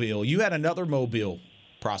Mobile. You had another Mobile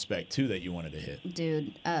prospect, too, that you wanted to hit.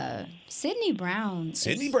 Dude, Sidney Brown.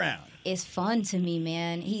 Is fun to me,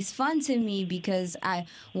 man. He's fun to me because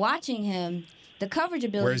watching him, the coverage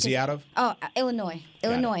ability. Where is he out of? Oh, Illinois.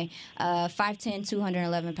 5'10",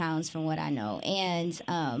 211 pounds from what I know.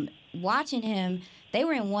 And watching him, they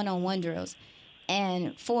were in one-on-one drills.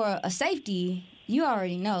 And for a safety, you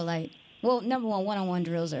already know, number one-on-one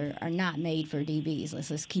drills are not made for DBs.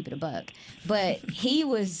 Let's keep it a buck. But he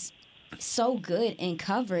was so good in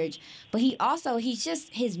coverage. But he's just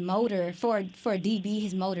his motor for a DB.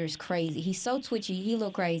 His motor is crazy. He's so twitchy. He a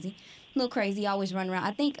little crazy. Always run around.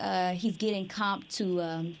 I think he's getting comped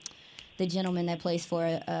to the gentleman that plays for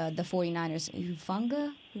the 49ers,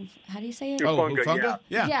 Hufanga. How do you say it? Hufanga?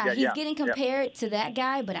 Yeah, he's getting compared to that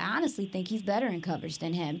guy. But I honestly think he's better in coverage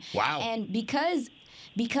than him. Wow. And because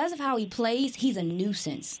of how he plays, he's a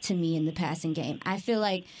nuisance to me in the passing game. I feel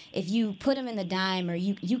like if you put him in the dime, or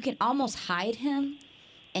you can almost hide him,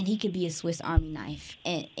 and he could be a Swiss Army knife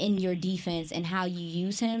in your defense and how you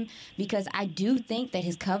use him, because I do think that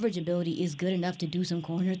his coverage ability is good enough to do some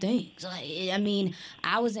corner things.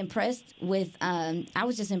 I was impressed with I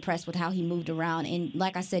was just impressed with how he moved around, and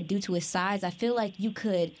like I said, due to his size, I feel like you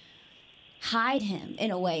could hide him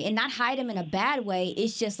in a way, and not hide him in a bad way.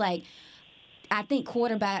 It's just like, I think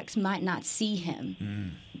quarterbacks might not see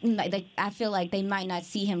him. I feel like they might not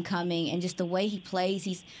see him coming, and just the way he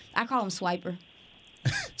plays, I call him Swiper.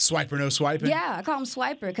 Swiper, no swiping? Yeah, I call him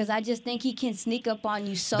Swiper because I just think he can sneak up on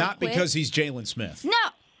you so Not quick. because he's Jalen Smith. No.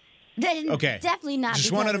 Okay. Definitely not.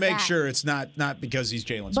 Just wanted to make sure it's not because he's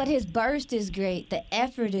Jalen Smith. But his burst is great. The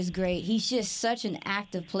effort is great. He's just such an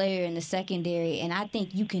active player in the secondary, and I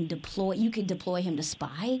think you can deploy him to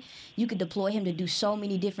spy. You could deploy him to do so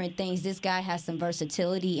many different things. This guy has some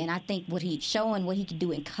versatility, and I think what he can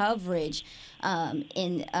do in coverage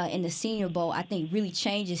in the Senior Bowl, I think really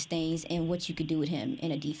changes things and what you could do with him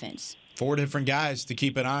in a defense. 4 different guys to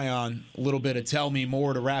keep an eye on. A little bit of Tell Me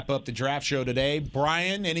More to wrap up the draft show today.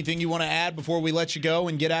 Brian, anything you want to add before we let you go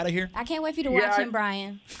and get out of here? I can't wait for you to watch him,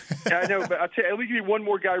 Brian. Yeah, I know, but I'll tell you, let me give you one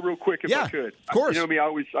more guy real quick if I could. Of course. You know me, I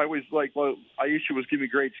always like, well, Aisha was giving me a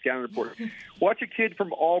great scouting report. Watch a kid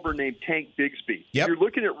from Auburn named Tank Bigsby. Yep. You're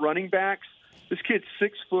looking at running backs. This kid's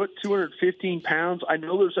 6 foot, 215 pounds. I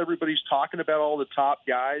know everybody's talking about all the top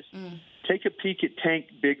guys. Take a peek at Tank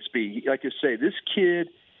Bigsby. Like I say, this kid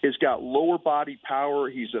has got lower body power.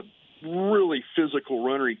 He's a really physical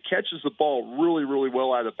runner. He catches the ball really, really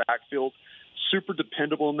well out of the backfield. Super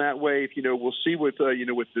dependable in that way. We'll see with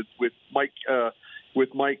Mike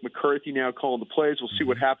McCarthy now calling the plays. We'll see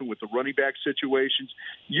what happened with the running back situations.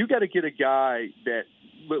 You got to get a guy that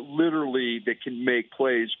literally that can make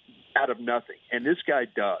plays out of nothing, and this guy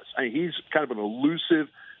does. I mean, he's kind of an elusive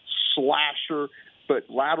slasher. But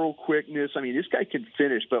lateral quickness, I mean, this guy can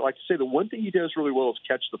finish. But like I say, the one thing he does really well is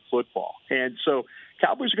catch the football. And so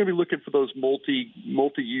Cowboys are going to be looking for those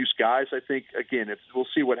multi-use guys, I think. Again, we'll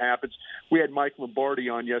see what happens. We had Mike Lombardi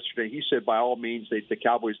on yesterday. He said by all means the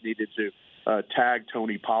Cowboys needed to tag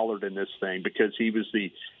Tony Pollard in this thing because he's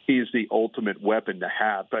the ultimate weapon to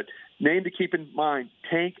have. But name to keep in mind,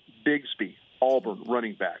 Tank Bigsby, Auburn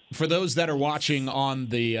running back. For those that are watching on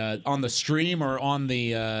the stream or on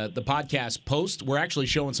the podcast post, we're actually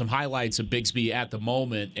showing some highlights of Bigsby at the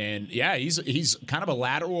moment, and yeah, he's kind of a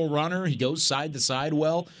lateral runner. He goes side to side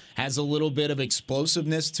well, has a little bit of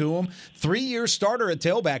explosiveness to him. 3-year starter at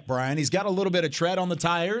tailback, Brian. He's got a little bit of tread on the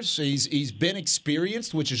tires. He's been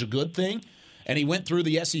experienced, which is a good thing. And he went through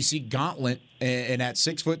the SEC gauntlet, and at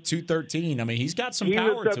 6 foot 213, I mean, he's got some power to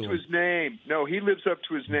him. He lives up to his name. No, he lives up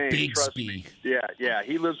to his name. Bigsby. Yeah,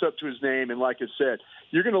 he lives up to his name. And like I said,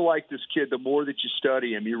 you're going to like this kid. The more that you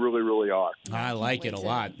study him, you really, really are. I like it a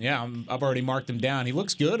lot. Yeah, I've already marked him down. He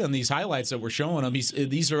looks good on these highlights that we're showing him.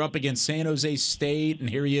 These are up against San Jose State, and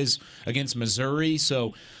here he is against Missouri.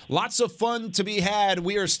 So lots of fun to be had.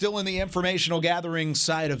 We are still in the informational gathering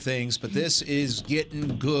side of things, but this is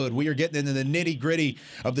getting good. We are getting into the nitty-gritty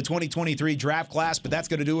of the 2023 draft class, but that's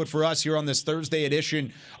going to do it for us here on this Thursday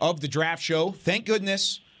edition of the Draft Show. Thank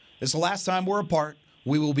goodness this is the last time we're apart.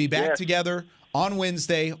 We will be back together on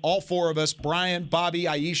Wednesday, all 4 of us, Brian, Bobby,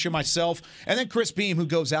 Aisha, myself, and then Chris Beam, who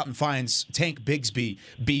goes out and finds Tank Bigsby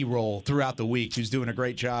B-roll throughout the week, who's doing a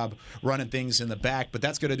great job running things in the back. But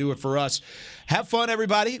that's going to do it for us. Have fun,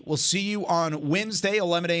 everybody. We'll see you on Wednesday,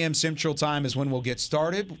 11 a.m. Central Time is when we'll get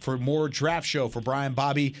started for more Draft Show for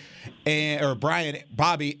Bobby, and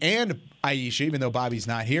Aisha, even though Bobby's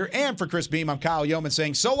not here. And for Chris Beam, I'm Kyle Yeoman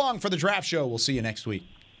saying so long for the Draft Show. We'll see you next week.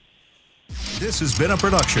 This has been a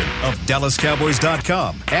production of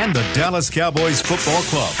DallasCowboys.com and the Dallas Cowboys Football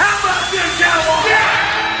Club. How about this, Cowboys?